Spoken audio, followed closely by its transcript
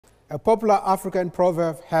A popular African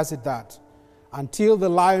proverb has it that until the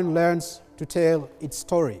lion learns to tell its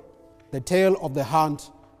story, the tale of the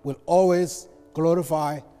hunt will always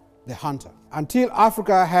glorify the hunter. Until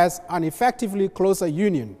Africa has an effectively closer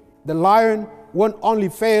union, the lion won't only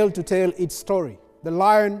fail to tell its story, the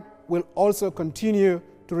lion will also continue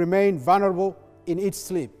to remain vulnerable in its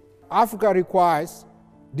sleep. Africa requires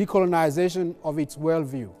decolonization of its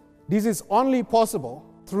worldview. This is only possible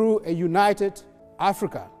through a united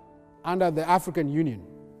Africa under the African Union.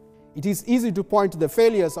 It is easy to point to the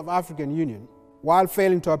failures of African Union while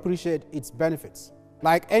failing to appreciate its benefits.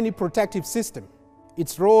 Like any protective system,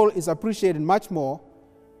 its role is appreciated much more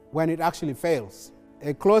when it actually fails.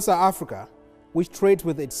 A closer Africa, which trades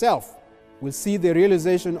with itself, will see the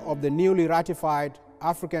realization of the newly ratified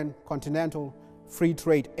African Continental Free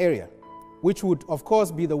Trade Area, which would, of course,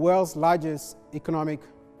 be the world's largest economic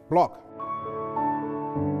bloc.